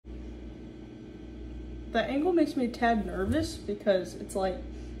the angle makes me a tad nervous because it's like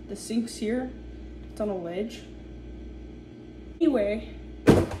the sink's here, it's on a ledge. Anyway,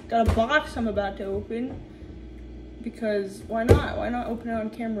 got a box I'm about to open because why not? Why not open it on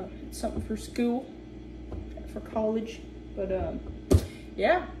camera? It's something for school, for college. But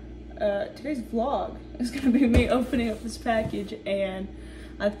yeah, today's vlog is gonna be me opening up this package, and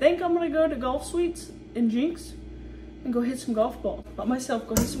I think I'm gonna go to Golf Suites in Jinx and go hit some golf balls. Not myself,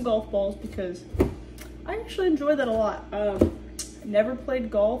 go hit some golf balls because I actually enjoy that a lot. I never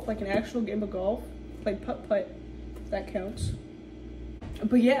played golf, like an actual game of golf. Played putt-putt, if that counts.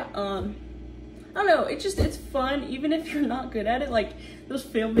 But yeah, I don't know, it's fun, even if you're not good at it. Like those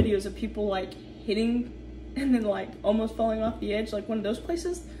fail videos of people like hitting and then like almost falling off the edge, like one of those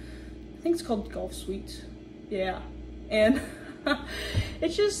places. I think it's called Golf Suites. Yeah, and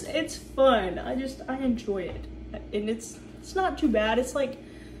it's fun. I enjoy it, and it's not too bad. It's like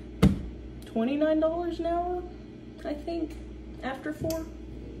 $29 an hour, I think, after 4.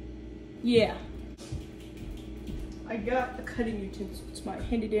 Yeah. I got a cutting utensil. It's my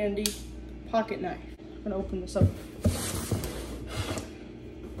handy dandy pocket knife. I'm gonna open this up.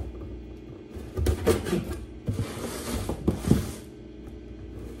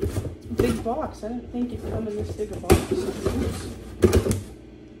 It's a big box. I didn't think it'd come in this big a box.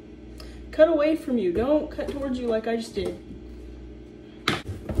 Cut away from you. Don't cut towards you like I just did.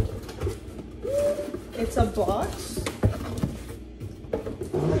 It's a box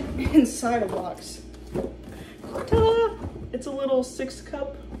inside a box. Ta-da! It's a little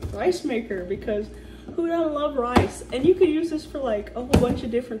 6-cup rice maker because who doesn't love rice? And you could use this for like a whole bunch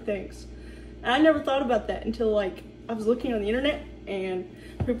of different things. And I never thought about that until like I was looking on the internet and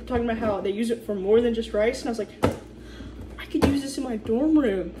people were talking about how they use it for more than just rice, and I was like, I could use this in my dorm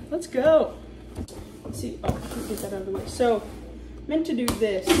room. Let's go. Let's see. Oh, let me get that out of the way. So, meant to do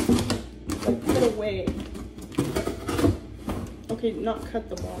this. Like put away. Okay, not cut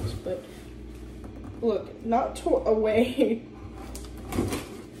the box, but look, not tore away.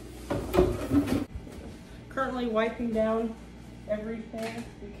 Currently wiping down everything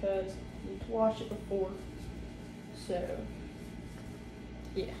because I need to wash it before. So,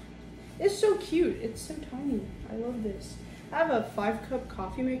 yeah. It's so cute. It's so tiny. I love this. I have a 5-cup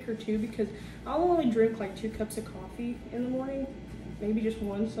coffee maker too because I'll only drink like 2 cups of coffee in the morning. Maybe just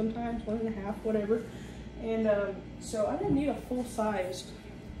 1 sometimes, 1.5, whatever. And so I didn't need a full-sized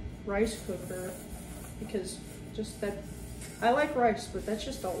rice cooker because just that, I like rice, but that's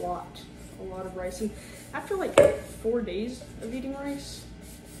just a lot of rice. And after like 4 days of eating rice,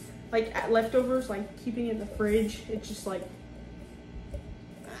 like leftovers, like keeping it in the fridge, it's just like,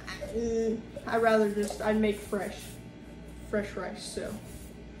 I'd make fresh rice. So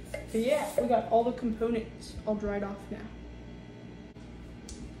but yeah, we got all the components all dried off now.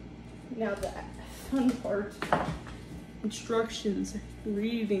 Now the fun part, instructions,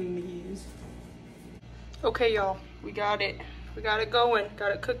 reading these. Okay, y'all, we got it going,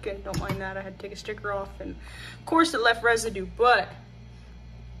 got it cooking. Don't mind that, I had to take a sticker off, and of course it left residue, but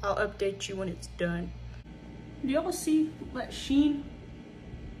I'll update you when it's done. Do y'all see that sheen?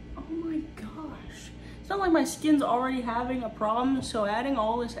 Oh my gosh. It's not like my skin's already having a problem, so adding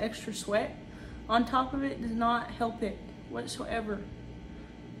all this extra sweat on top of it does not help it whatsoever.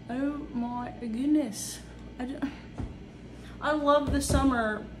 Oh my goodness. I love the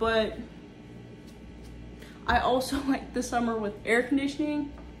summer, but I also like the summer with air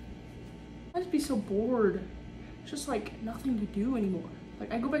conditioning. I just be so bored. It's just like nothing to do anymore.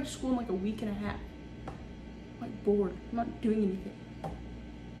 Like I go back to school in like a week and a half. I'm like bored. I'm not doing anything.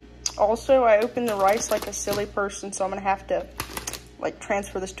 Also, I opened the rice like a silly person, so I'm gonna have to like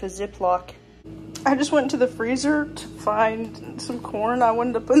transfer this to a Ziploc. I just went to the freezer to find some corn I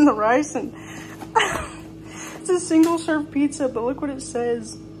wanted to put in the rice, and it's a single serve pizza, but look what it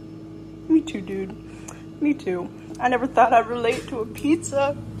says. Me too, dude. Me too. I never thought I'd relate to a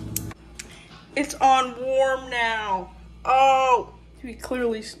pizza. It's on warm now. Oh, you can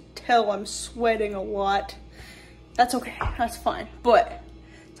clearly tell I'm sweating a lot. That's okay, that's fine. But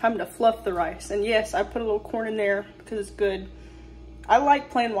time to fluff the rice. And yes, I put a little corn in there because it's good. I like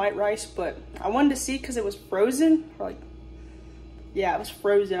plain white rice, but I wanted to see because it was frozen. Like, yeah, it was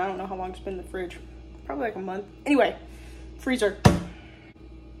frozen. I don't know how long it's been in the fridge. Probably like a month. Anyway, freezer.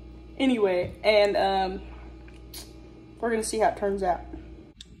 Anyway, and we're gonna see how it turns out.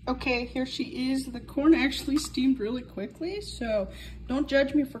 Okay, here she is. The corn actually steamed really quickly, so don't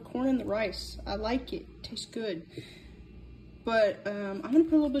judge me for corn in the rice. I like it. It tastes good. But I'm gonna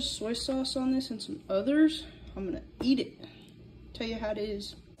put a little bit of soy sauce on this and some others. I'm gonna eat it. Tell you how it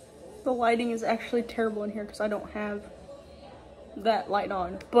is. The lighting is actually terrible in here because I don't have that light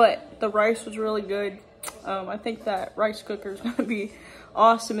on, but the rice was really good. I think that rice cooker is gonna be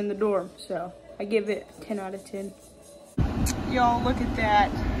awesome in the dorm, so I give it 10 out of 10. Y'all, look at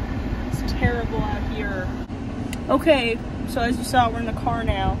that. It's terrible out here. Okay, so as you saw, we're in the car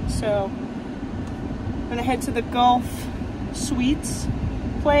now, so I'm gonna head to the Golf Suites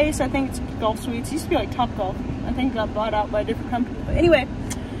place. I think it's Golf Suites. It used to be like Top Golf. I think it got bought out by a different company. But anyway,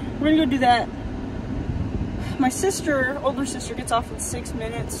 we're gonna go do that. My sister, older sister, gets off in 6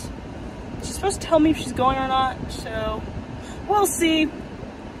 minutes. She's supposed to tell me if she's going or not, so we'll see.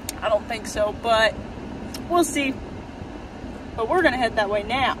 I don't think so, but we'll see. But we're gonna head that way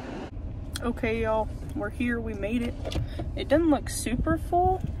now. Okay, y'all, we're here. We made it. It doesn't look super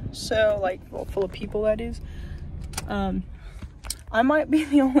full, so like, well, full of people, that is. I might be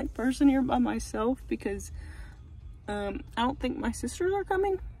the only person here by myself because I don't think my sisters are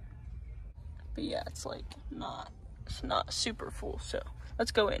coming. But yeah, it's like it's not super full, so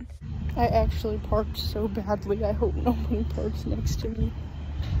let's go in. I actually parked so badly. I hope nobody parks next to me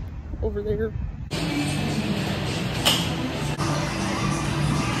over there.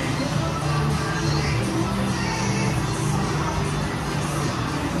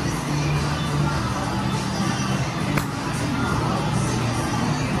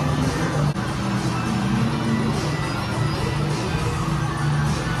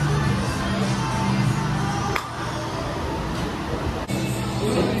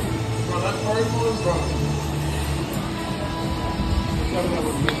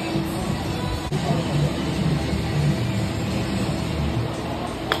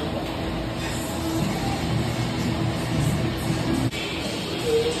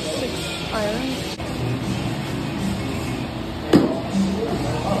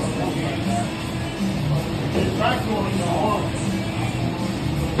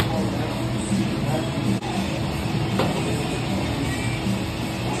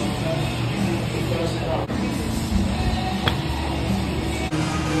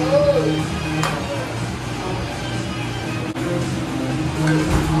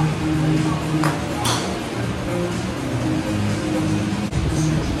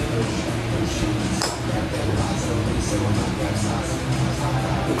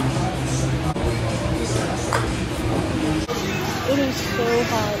 It is so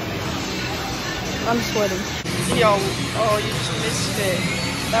hot. I'm sweating. Yo, oh, you just missed it.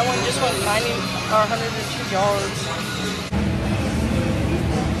 That one just went 90 or 102 yards.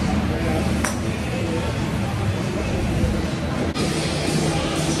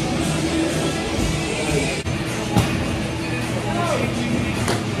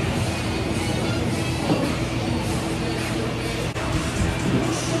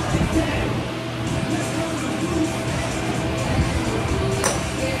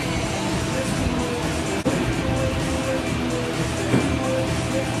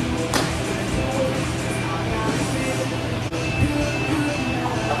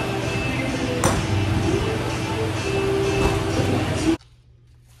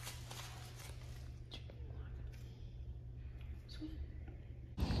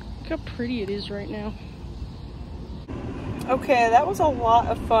 Look how pretty it is right now. Okay, that was a lot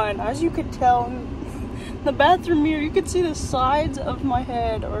of fun. As you could tell in the bathroom mirror, you could see the sides of my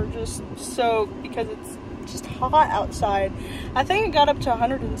head are just soaked because it's just hot outside. I think it got up to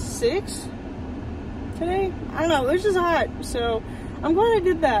 106 today. I don't know, it was just hot. So I'm glad I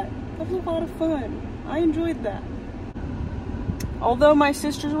did that. That was a lot of fun. I enjoyed that. Although my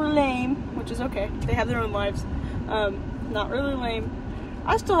sisters were lame, which is okay. They have their own lives. Not really lame.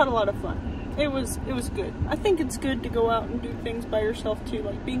 I still had a lot of fun. It was good. I think it's good to go out and do things by yourself too,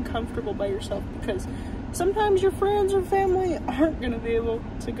 like being comfortable by yourself, because sometimes your friends or family aren't gonna be able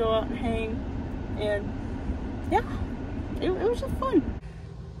to go out and hang. And yeah, it was just fun.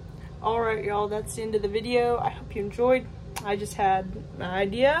 Alright, y'all, that's the end of the video. I hope you enjoyed. I just had an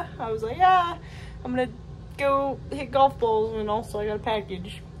idea. I was like, yeah, I'm gonna go hit golf balls, and also I got a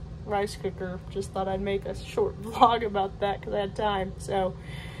package. Rice cooker. Just thought I'd make a short vlog about that because I had time. So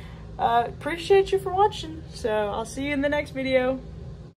appreciate you for watching. So I'll see you in the next video.